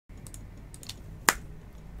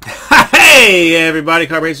Hey everybody,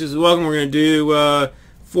 Card Racers, welcome. We're going to do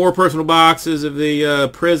 4 personal boxes of the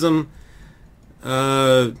Prizm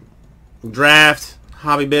draft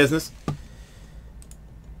hobby business.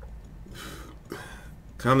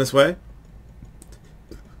 Come this way.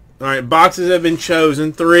 Alright, boxes have been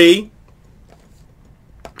chosen. 3.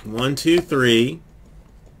 1, 2, 3.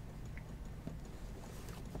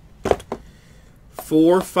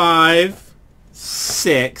 4, 5,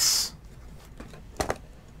 6.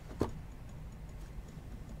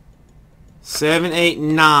 7, 8,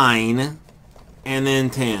 9, and then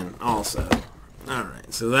 10 also.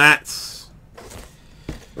 Alright, so that's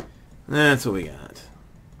what we got.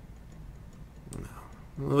 No.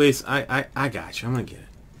 At least I got you. I'm gonna get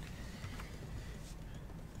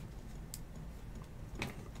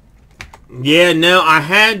it. Yeah, no, I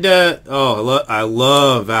had I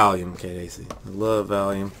love Valium, okay, Dacey. I love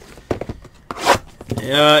Valium.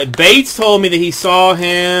 Bates told me that he saw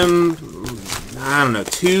him, I don't know,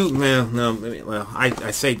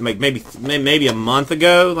 I say maybe a month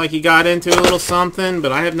ago, like he got into a little something,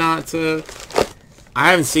 but I have not, I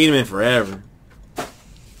haven't seen him in forever.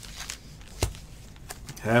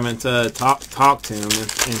 Haven't talked to him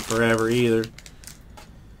in forever either.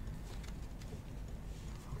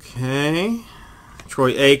 Okay,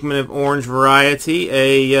 Troy Aikman of Orange Variety,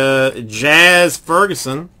 a Jazz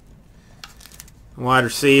Ferguson, wide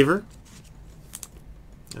receiver,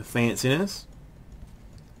 a fanciness.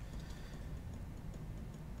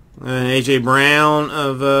 An A.J. Brown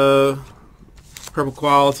of Purple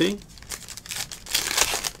Quality.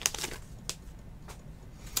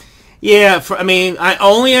 Yeah, I mean, I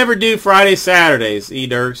only ever do Fridays, Saturdays,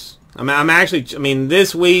 E-Dirks. I mean,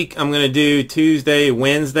 this week I'm going to do Tuesday,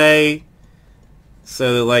 Wednesday,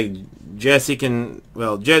 so that, like, Jesse can,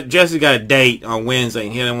 well, Jesse's got a date on Wednesday,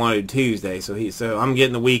 and he didn't want to do Tuesday, so I'm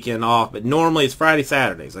getting the weekend off, but normally it's Friday,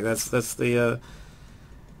 Saturdays. Like, that's the,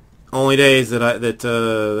 only days that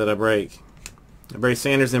I break. I break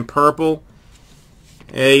Sanders in purple.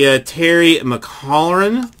 A Terry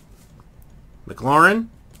McLaurin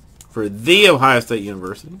for The Ohio State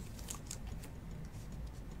University.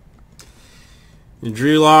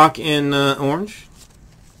 Drew Lock in orange.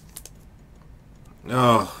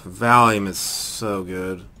 Oh, Valium is so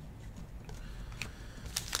good.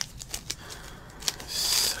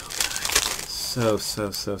 So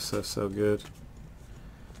good.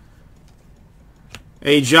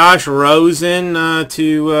 A Josh Rosen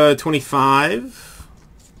to 25.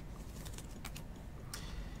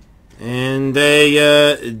 And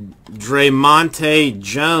a Dremonte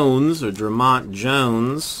Jones, or Dremont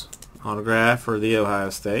Jones, autograph for The Ohio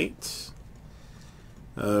State.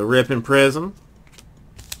 Rip and Prizm.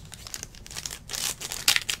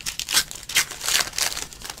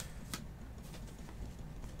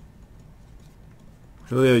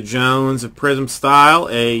 Julio Jones of Prizm Style,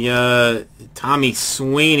 a Tommy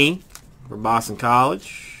Sweeney for Boston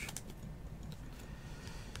College.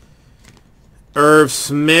 Irv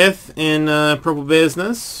Smith in Purple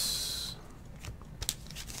Business.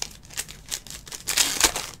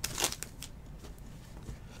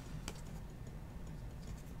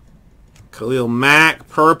 Khalil Mack,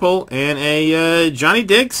 purple, and a Johnny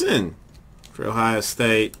Dixon for Ohio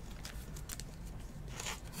State.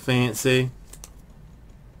 Fancy.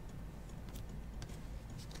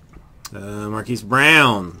 Marquise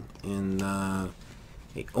Brown in a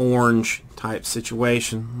orange type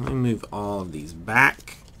situation. Let me move all of these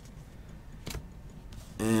back,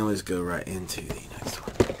 and let's go right into the next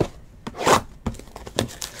one.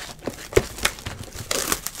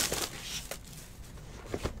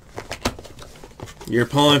 You're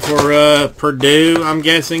pulling for Purdue, I'm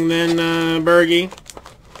guessing then, Bergie.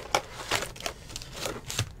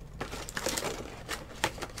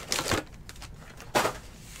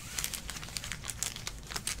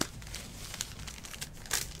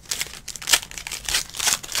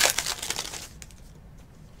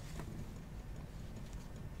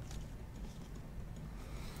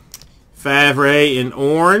 Favre in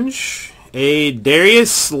orange. A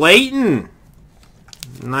Darius Slayton.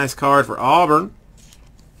 Nice card for Auburn.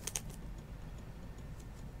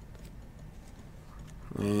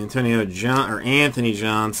 Anthony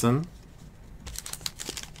Johnson.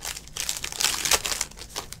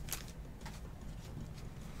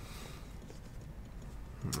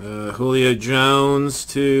 Julio Jones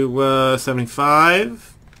to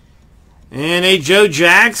 75. And a Joe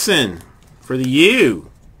Jackson for the U.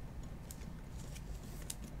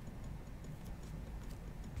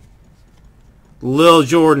 Lil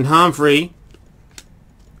Jordan Humphrey,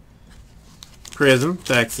 Prizm,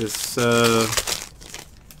 Texas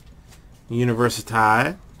University.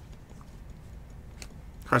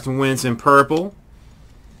 Carson Wentz in purple.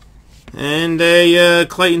 And a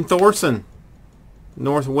Clayton Thorson,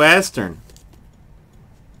 Northwestern.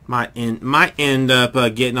 Might end up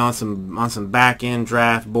getting on some back end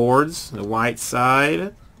draft boards. The white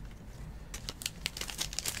side.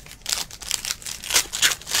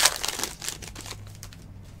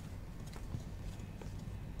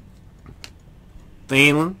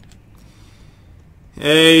 Thielen.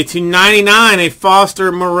 A /299, a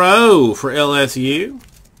Foster Moreau for LSU.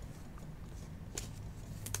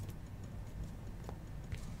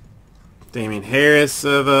 Damian Harris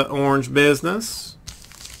of Orange Business.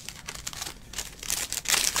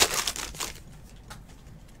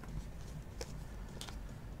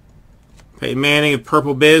 Peyton Manning of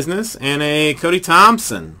Purple Business. And a Cody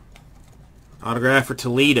Thompson. Autograph for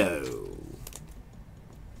Toledo.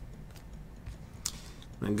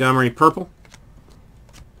 Montgomery Purple.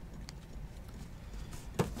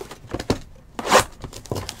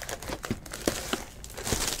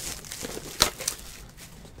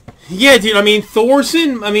 Yeah, dude, I mean,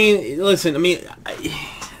 Thorson, I mean, listen, I mean,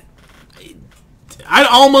 I'd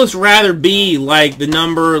almost rather be like the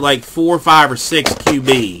number like 4, 5, or 6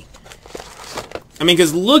 QB. I mean,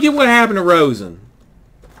 because look at what happened to Rosen.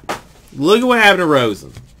 Look at what happened to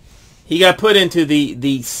Rosen. He got put into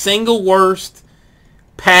the single worst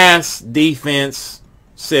pass defense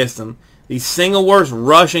system, the single worst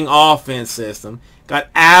rushing offense system, got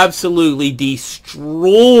absolutely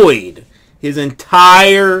destroyed his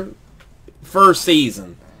entire first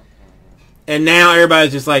season. And now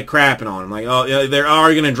everybody's just like crapping on him. Like, oh, they're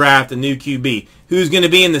already going to draft a new QB who's going to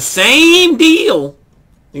be in the same deal.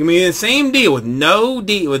 He's going to be in the same deal with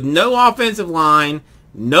no offensive line,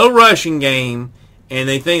 no rushing game, and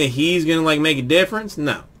they think that he's going to like make a difference?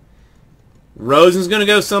 No. Rosen's going to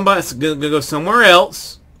go somewhere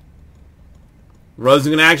else. Rosen's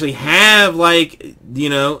going to actually have like, you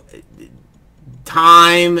know,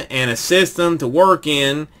 time and a system to work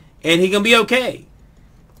in, and he's going to be okay.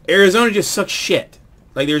 Arizona just sucks shit.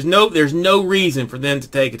 Like there's no reason for them to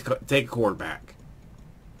take a quarterback.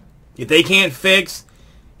 If they can't fix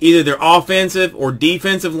either their offensive or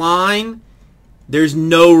defensive line, there's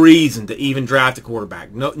no reason to even draft a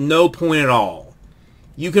quarterback. No point at all.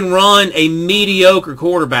 You can run a mediocre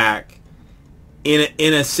quarterback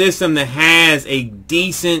in a system that has a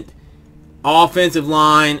decent offensive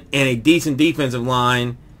line and a decent defensive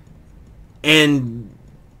line and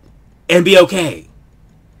be okay.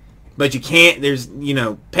 But you can't,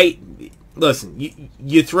 listen,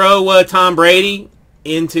 you throw Tom Brady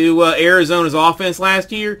into Arizona's offense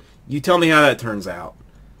last year, you tell me how that turns out.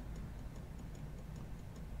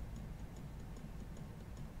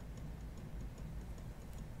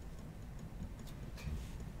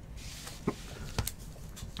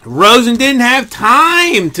 Rosen didn't have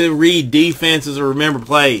time to read defenses or remember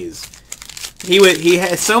plays. He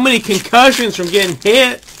had so many concussions from getting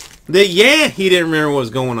hit that, yeah, he didn't remember what was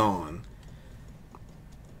going on.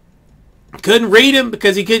 Couldn't read him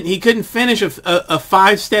because he couldn't finish a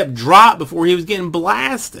 5-step drop before he was getting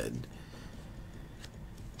blasted.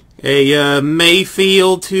 A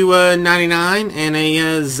Mayfield /99 and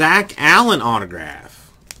a Zach Allen autograph.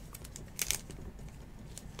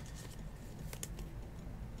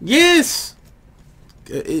 Yes.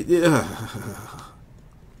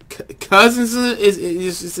 Cousins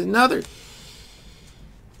is another.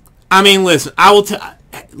 I mean, listen. I will.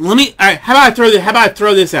 Let me. All right, how about I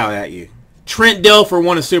throw this out at you? Trent Dilfer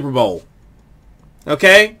won a Super Bowl.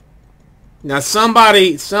 Okay. Now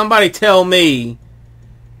somebody tell me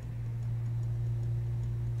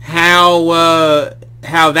how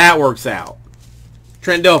that works out.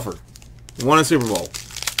 Trent Dilfer won a Super Bowl.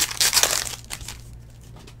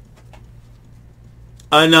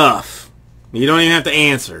 Enough. You don't even have to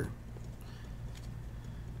answer.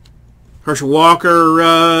 Herschel Walker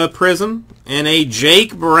Prizm and a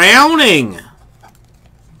Jake Browning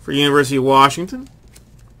for University of Washington.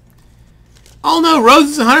 Oh no,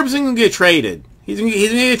 Rosen's 100% going to get traded. He's going to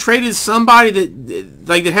get traded to somebody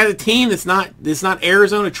that has a team that's not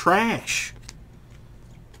Arizona trash.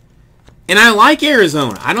 And I like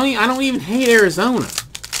Arizona. I don't even hate Arizona.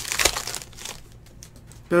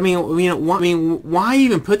 But I mean, why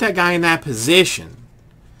even put that guy in that position?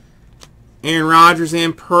 Aaron Rodgers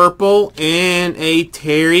in purple and a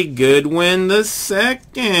Terry Goodwin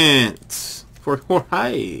II for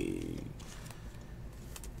Hawaii.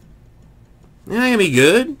 It ain't gonna be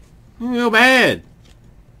good. It ain't gonna go bad.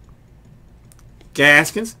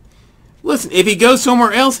 Gaskins. Listen, if he goes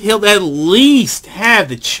somewhere else, he'll at least have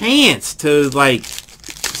the chance to like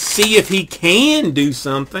see if he can do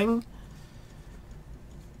something.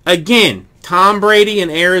 Again, Tom Brady in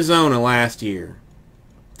Arizona last year.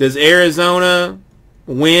 Does Arizona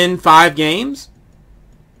win 5 games?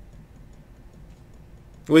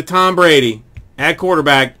 With Tom Brady at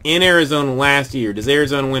quarterback in Arizona last year, does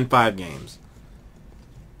Arizona win 5 games?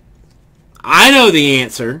 I know the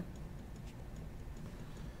answer.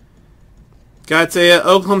 Got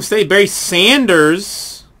Oklahoma State, Barry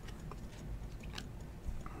Sanders,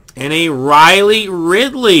 and a Riley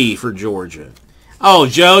Ridley for Georgia. Oh,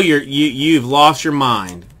 Joe, you've lost your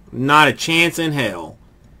mind. Not a chance in hell.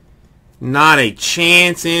 Not a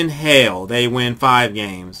chance in hell they win 5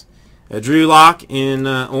 games. Drew Lock in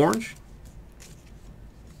orange.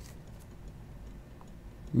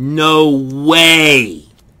 No way.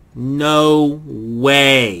 No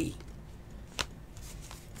way.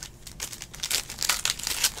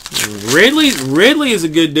 Ridley is a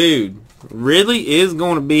good dude. Ridley is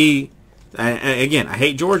going to be, again, I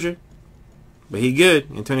hate Georgia, but he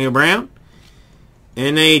good. Antonio Brown.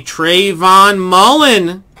 And a Trayvon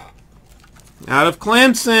Mullen out of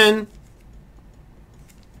Clemson.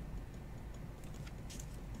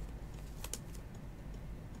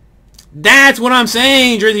 That's what I'm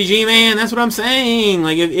saying, Drizzy G, man. That's what I'm saying.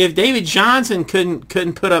 Like, if David Johnson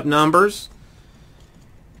couldn't put up numbers,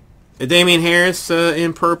 Damian Harris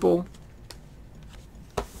in purple,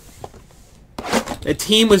 the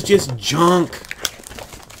team was just junk.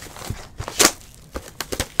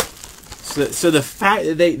 So the fact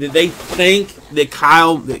that they think that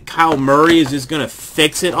Kyle Murray is just gonna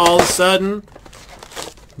fix it all of a sudden,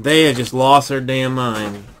 they have just lost their damn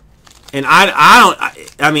mind. And I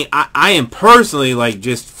am personally like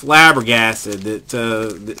just flabbergasted that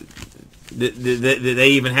they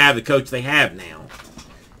even have the coach they have now.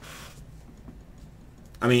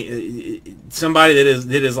 I mean, somebody that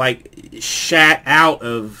is like shat out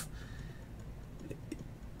of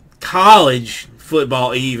college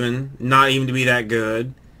football, even not even to be that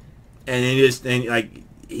good, and then like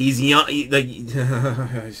he's young,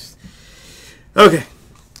 okay.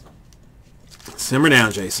 Simmer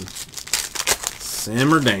down, Jason.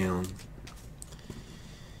 Simmer down.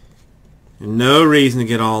 No reason to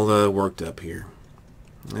get all worked up here.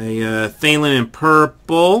 A Thielen in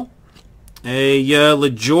purple. A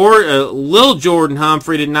Lil Jordan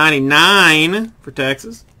Humphrey to 99 for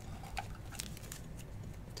Texas.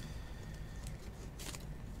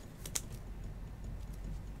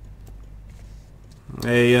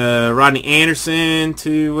 A Rodney Anderson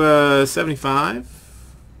to 75.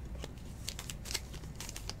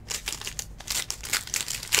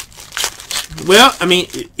 Well, I mean,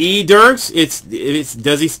 Dirks, it's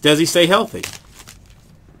does he stay healthy?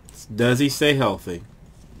 Does he stay healthy?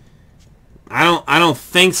 I don't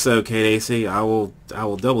think so, KDC. I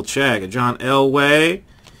will double check. John Elway.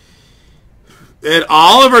 Ed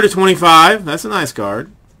Oliver to 25. That's a nice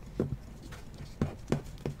card.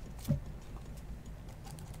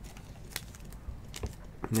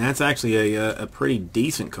 That's actually a pretty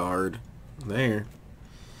decent card there.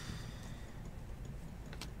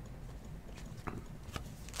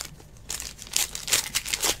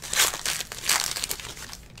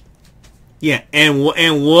 Yeah, and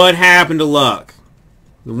what happened to Luck?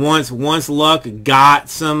 Once Luck got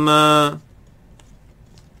some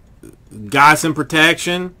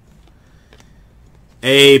protection,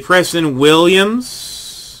 a Preston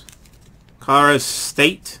Williams, Colorado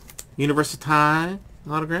State University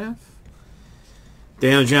autograph.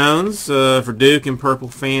 Daniel Jones for Duke in purple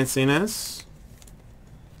fanciness.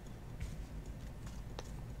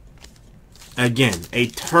 Again, a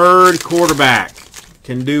turd quarterback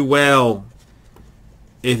can do well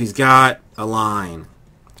if he's got a line.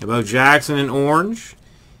 Bo Jackson in orange.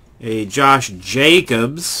 A Josh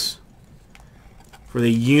Jacobs for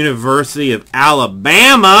the University of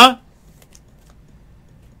Alabama.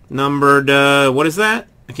 Numbered, what is that?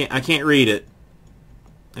 I can't read it.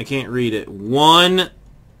 I can't read it. 1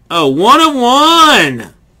 of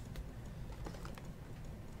 1.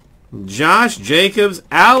 Josh Jacobs,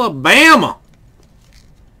 Alabama.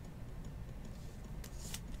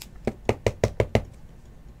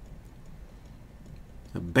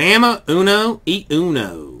 Bama uno y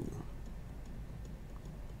uno.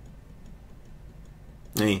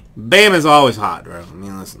 I mean, Bama's always hot, bro. I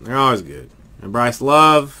mean, listen, they're always good. And Bryce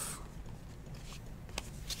Love.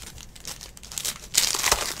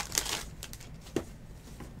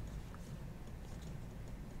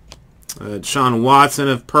 Deshaun Watson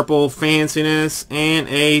of purple fanciness. And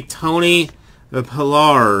a Tony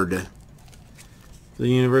Pollard for the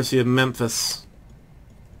University of Memphis.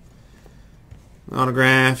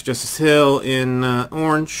 Autograph, Justice Hill in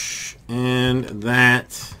orange, and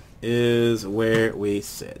that is where we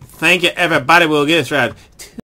sit. Thank you, everybody. We'll get us right